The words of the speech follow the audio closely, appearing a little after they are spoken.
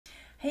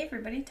Hey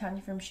everybody,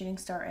 Tanya from Shooting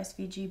Star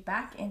SVG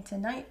back, and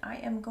tonight I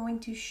am going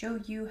to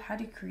show you how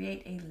to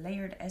create a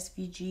layered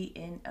SVG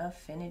in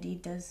Affinity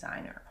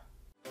Designer.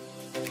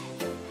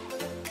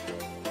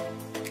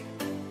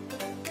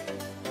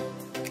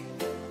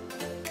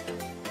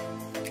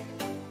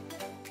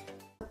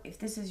 If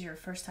this is your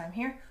first time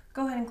here,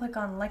 go ahead and click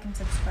on like and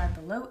subscribe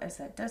below, as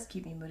that does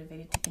keep me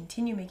motivated to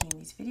continue making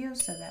these videos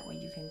so that way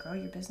you can grow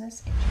your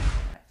business and change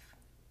your life.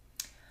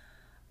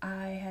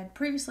 I had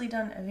previously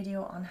done a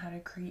video on how to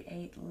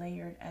create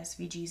layered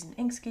SVGs in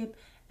Inkscape,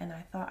 and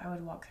I thought I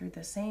would walk through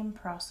the same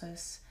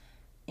process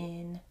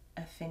in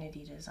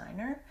Affinity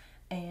Designer.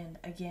 And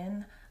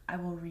again, I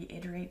will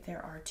reiterate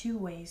there are two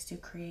ways to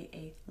create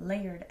a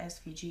layered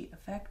SVG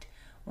effect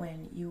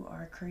when you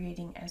are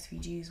creating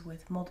SVGs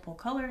with multiple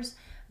colors,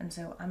 and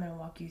so I'm going to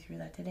walk you through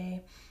that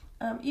today.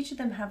 Each of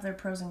them have their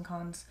pros and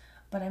cons,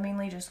 but I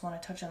mainly just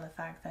want to touch on the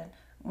fact that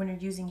when you're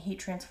using heat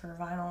transfer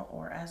vinyl,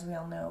 or as we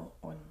all know,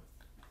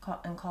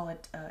 and call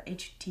it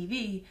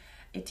HTV,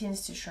 it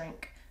tends to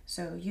shrink.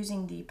 So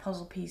using the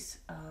puzzle piece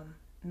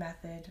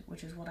method,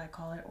 which is what I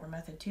call it, or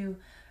method 2,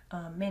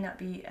 may not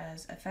be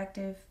as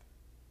effective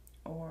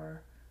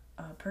or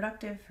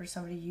productive for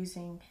somebody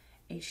using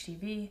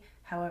HTV.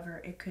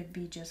 However, it could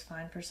be just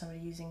fine for somebody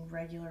using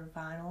regular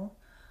vinyl.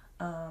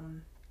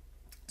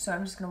 So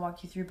I'm just going to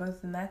walk you through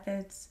both the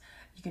methods.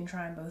 You can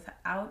try them both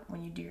out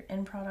when you do your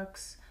end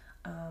products,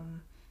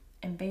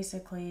 and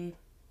basically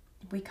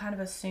we kind of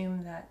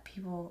assume that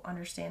people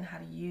understand how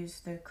to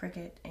use the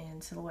Cricut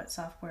and Silhouette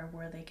software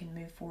where they can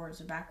move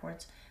forwards or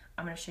backwards.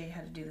 I'm going to show you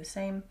how to do the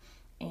same,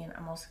 and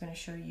I'm also going to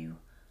show you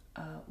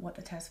what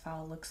the test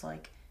file looks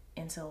like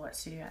in Silhouette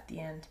Studio at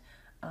the end,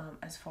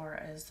 as far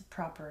as the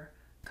proper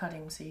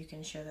cutting, so you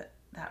can show that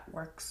that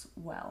works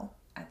well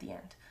at the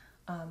end.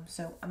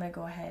 So I'm going to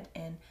go ahead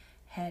and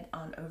head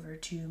on over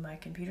to my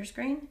computer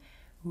screen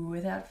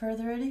without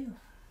further ado.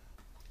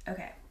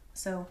 Okay.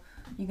 So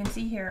you can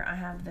see here I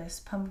have this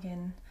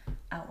pumpkin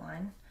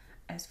outline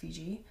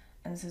SVG,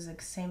 and this is the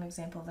same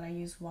example that I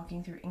used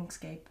walking through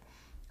Inkscape.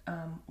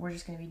 We're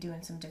just going to be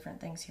doing some different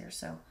things here.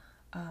 So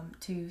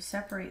to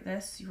separate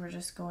this, you are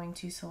just going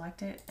to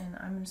select it, and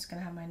I'm just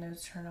going to have my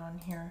nodes turn on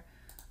here.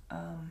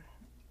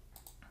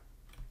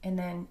 And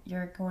then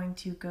you're going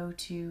to go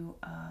to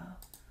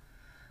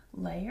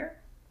Layer,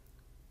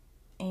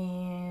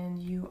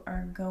 and you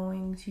are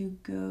going to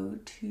go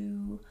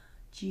to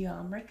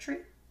Geometry,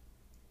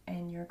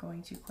 and you're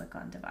going to click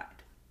on Divide.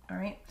 All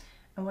right,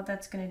 and what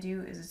that's going to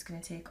do is it's going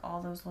to take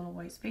all those little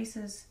white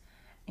spaces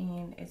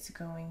and it's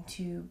going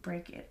to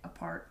break it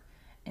apart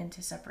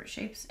into separate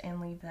shapes and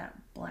leave that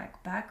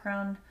black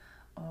background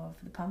of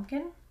the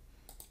pumpkin.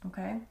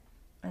 Okay,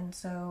 and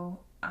so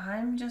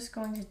I'm just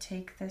going to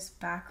take this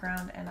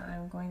background and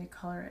I'm going to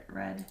color it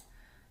red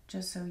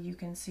just so you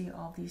can see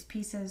all these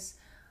pieces.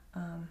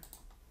 And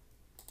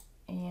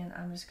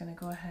I'm just going to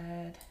go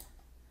ahead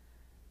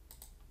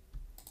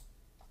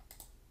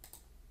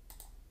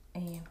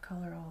and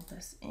color all of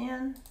this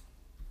in,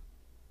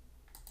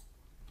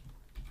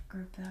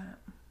 group that,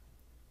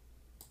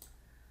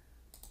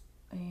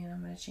 and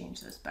I'm going to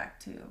change this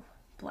back to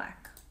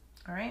black.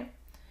 All right,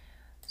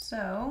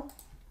 so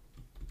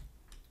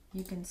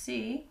you can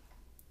see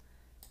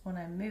when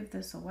I move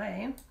this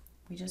away,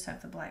 we just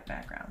have the black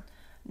background.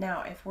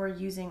 Now, if we're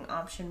using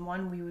option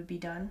 1, we would be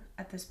done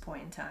at this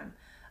point in time.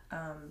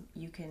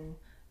 You can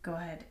go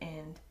ahead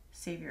and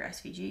save your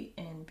SVG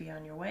and be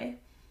on your way.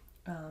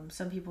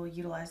 Some people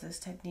utilize this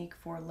technique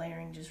for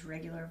layering just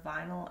regular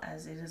vinyl,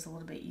 as it is a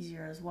little bit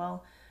easier as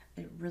well.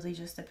 It really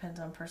just depends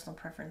on personal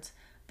preference.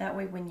 That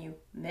way when you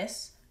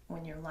miss,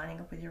 when you're lining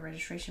up with your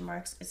registration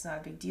marks, it's not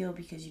a big deal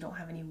because you don't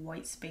have any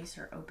white space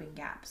or open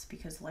gaps,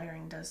 because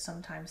layering does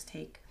sometimes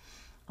take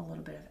a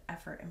little bit of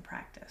effort and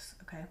practice.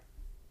 Okay,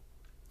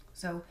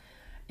 so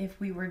if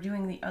we were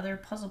doing the other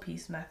puzzle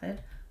piece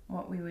method,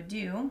 what we would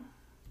do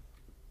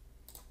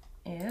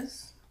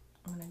is,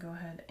 I'm going to go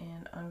ahead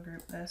and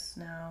ungroup this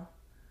now.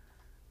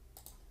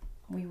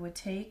 We would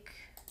take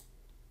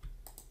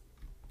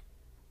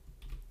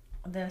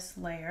this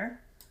layer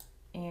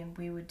and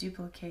we would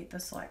duplicate the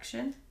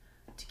selection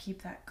to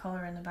keep that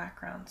color in the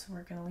background. So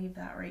we're going to leave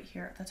that right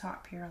here at the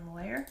top here on the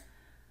layer.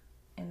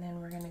 And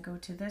then we're going to go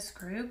to this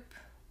group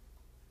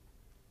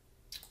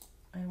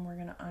and we're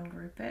going to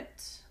ungroup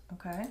it.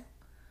 Okay.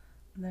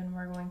 Then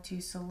we're going to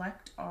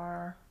select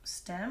our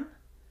stem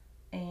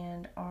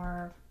and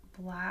our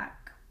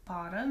black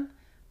bottom.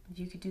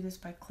 You could do this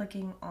by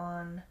clicking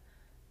on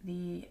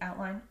the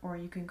outline, or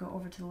you can go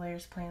over to the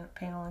layers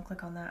panel and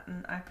click on that,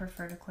 and I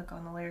prefer to click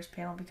on the layers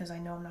panel because I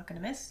know I'm not going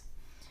to miss.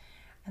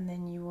 And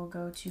then you will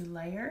go to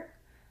layer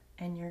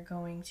and you're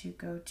going to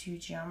go to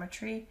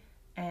geometry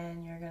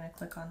and you're going to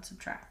click on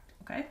subtract.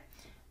 Okay,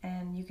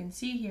 and you can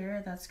see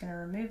here that's going to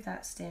remove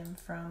that stem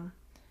from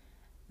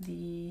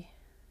the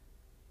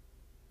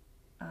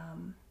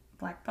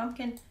black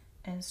pumpkin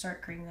and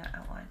start creating that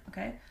outline.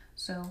 Okay,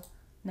 so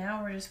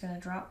now we're just going to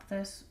drop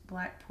this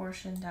black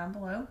portion down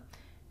below,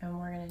 and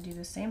we're going to do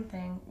the same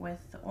thing with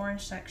the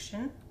orange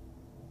section.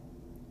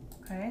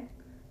 Okay,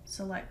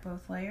 select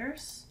both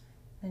layers,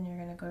 then you're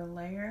going to go to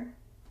layer.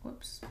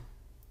 Whoops,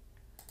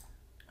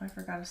 I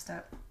forgot a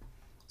step.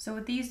 So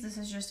with these, this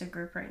is just a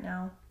group right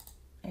now,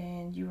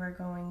 and you are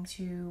going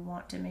to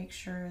want to make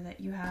sure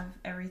that you have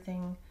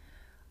everything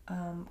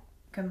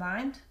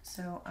combined.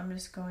 So I'm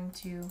just going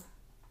to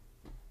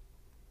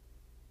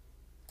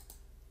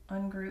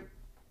ungroup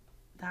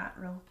that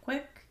real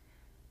quick,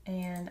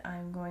 and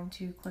I'm going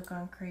to click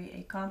on create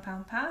a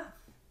compound path.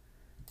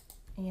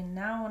 And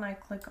now when I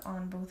click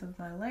on both of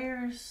my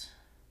layers,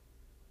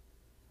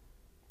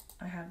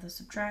 I have the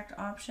subtract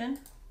option.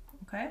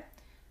 Okay,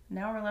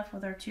 now we're left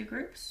with our two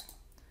groups.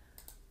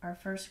 Our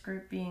first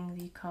group being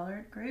the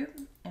colored group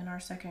and our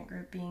second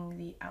group being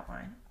the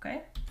outline.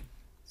 Okay,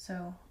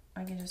 so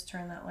I can just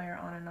turn that layer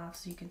on and off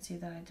so you can see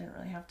that I didn't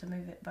really have to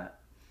move it, but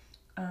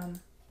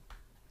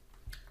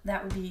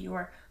that would be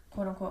your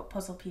quote-unquote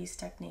puzzle piece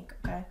technique.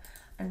 Okay,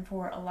 and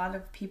for a lot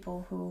of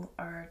people who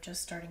are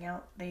just starting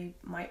out, they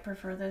might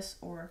prefer this,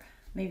 or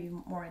maybe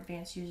more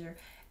advanced user.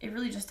 It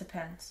really just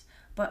depends.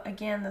 But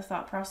again, the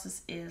thought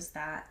process is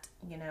that,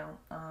 you know,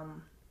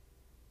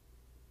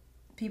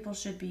 people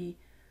should be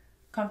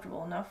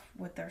comfortable enough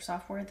with their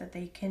software that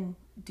they can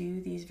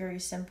do these very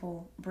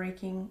simple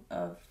breaking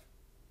of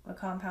the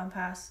compound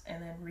paths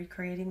and then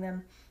recreating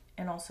them,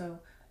 and also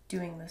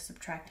doing the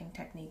subtracting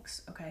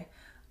techniques. Okay,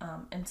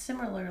 and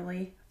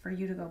similarly, for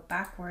you to go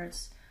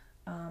backwards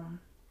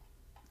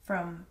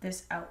from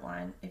this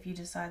outline, if you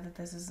decide that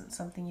this isn't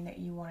something that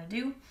you want to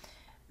do,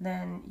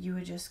 then you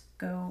would just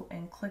go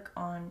and click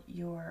on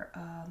your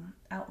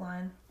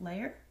outline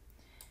layer,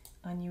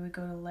 and you would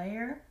go to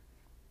layer,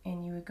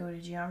 and you would go to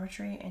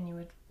geometry, and you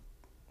would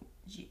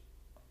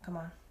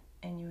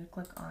and you would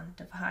click on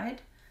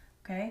divide.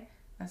 Okay,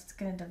 that's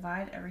going to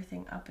divide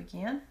everything up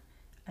again,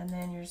 and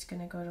then you're just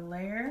going to go to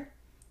layer,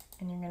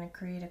 and you're going to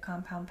create a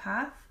compound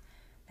path,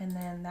 and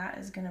then that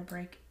is going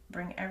to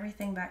bring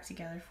everything back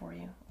together for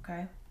you.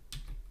 Okay,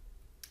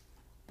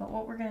 but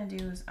what we're going to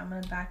do is I'm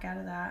going to back out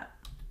of that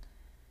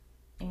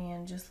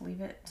and just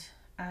leave it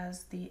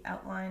as the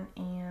outline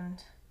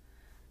and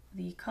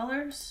the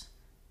colors,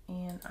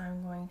 and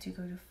I'm going to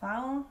go to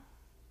File,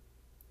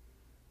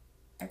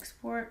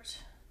 Export,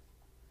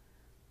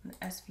 and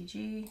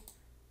SVG,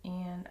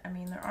 and I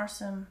mean there are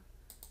some,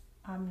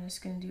 I'm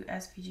just going to do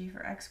SVG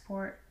for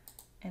export,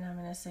 and I'm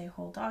going to say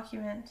whole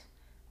document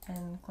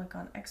and click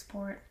on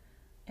export,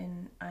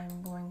 and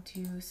I'm going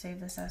to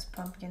save this as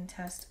pumpkin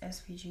test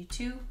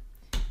SVG2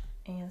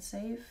 and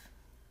save.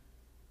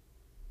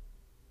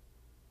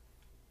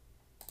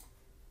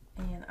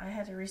 And I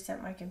had to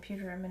reset my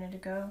computer a minute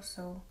ago,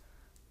 so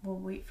we'll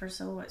wait for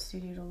Silhouette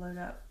Studio to load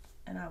up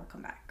and I will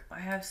come back. I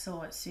have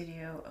Silhouette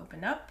Studio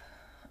opened up.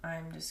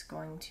 I'm just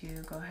going to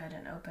go ahead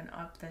and open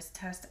up this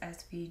test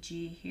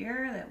SVG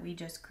here that we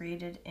just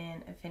created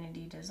in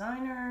Affinity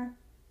Designer.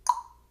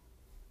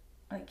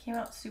 It came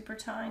out super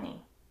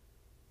tiny.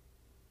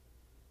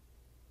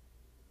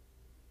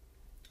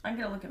 I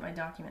gotta look at my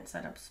document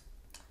setups.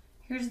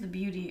 Here's the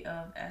beauty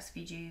of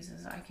SVGs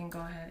is I can go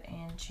ahead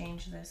and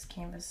change this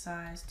canvas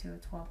size to a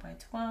 12 by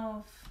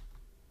 12.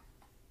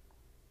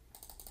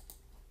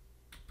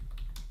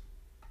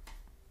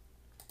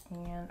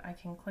 And I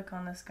can click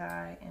on this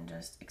guy and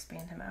just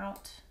expand him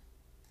out.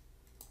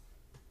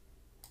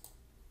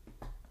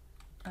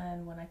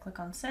 And when I click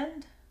on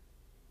send,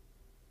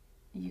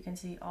 you can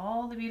see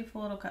all the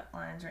beautiful little cut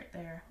lines right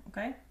there.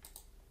 Okay,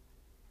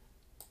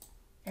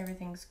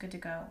 everything's good to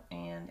go.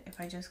 And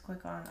if I just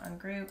click on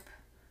ungroup,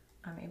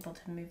 I'm able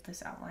to move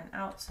this outline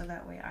out so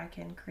that way I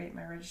can create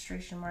my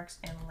registration marks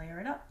and layer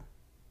it up.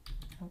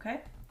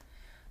 Okay,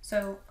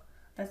 so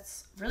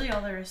that's really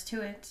all there is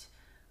to it.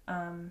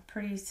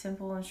 Pretty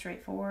simple and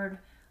straightforward.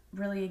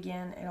 Really,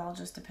 again, it all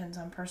just depends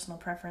on personal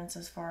preference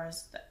as far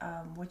as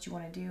what you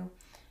want to do.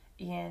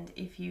 And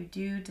if you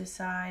do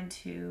decide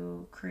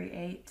to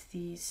create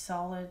the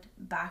solid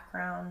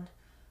background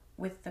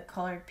with the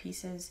colored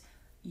pieces,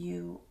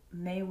 you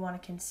may want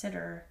to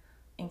consider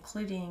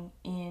including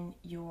in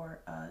your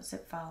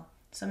zip file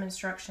some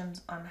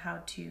instructions on how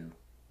to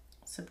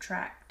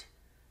subtract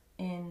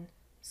in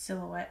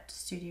Silhouette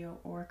Studio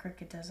or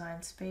Cricut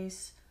Design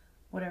Space,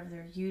 whatever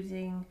they're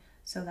using,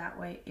 so that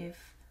way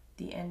if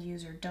the end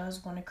user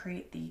does want to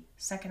create the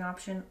second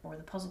option or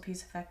the puzzle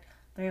piece effect,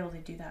 they're able to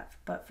do that.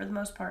 But for the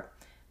most part,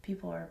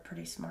 people are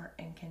pretty smart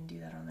and can do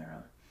that on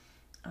their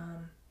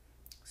own.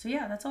 So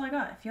yeah, that's all I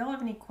got. If y'all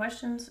have any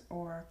questions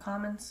or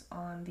comments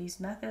on these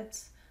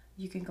methods,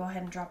 you can go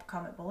ahead and drop a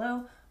comment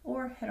below,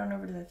 or head on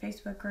over to the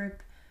Facebook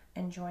group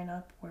and join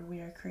up, where we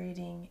are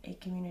creating a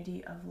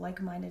community of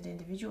like-minded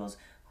individuals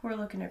who are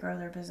looking to grow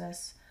their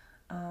business.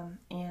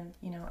 And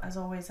you know, as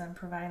always, I'm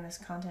providing this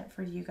content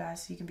for you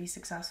guys so you can be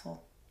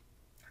successful.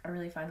 I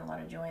really find a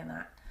lot of joy in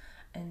that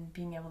and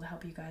being able to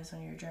help you guys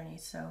on your journey.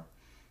 So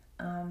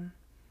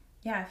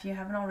yeah, if you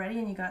haven't already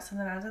and you got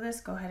something out of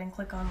this, go ahead and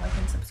click on like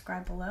and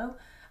subscribe below,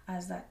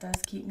 as that does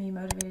keep me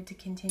motivated to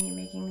continue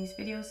making these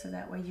videos, so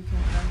that way you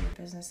can grow your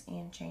business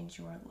and change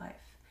your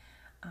life.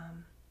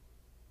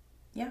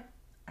 Yeah,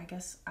 I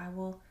guess I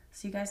will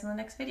see you guys in the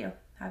next video.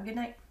 Have a good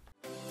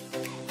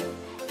night.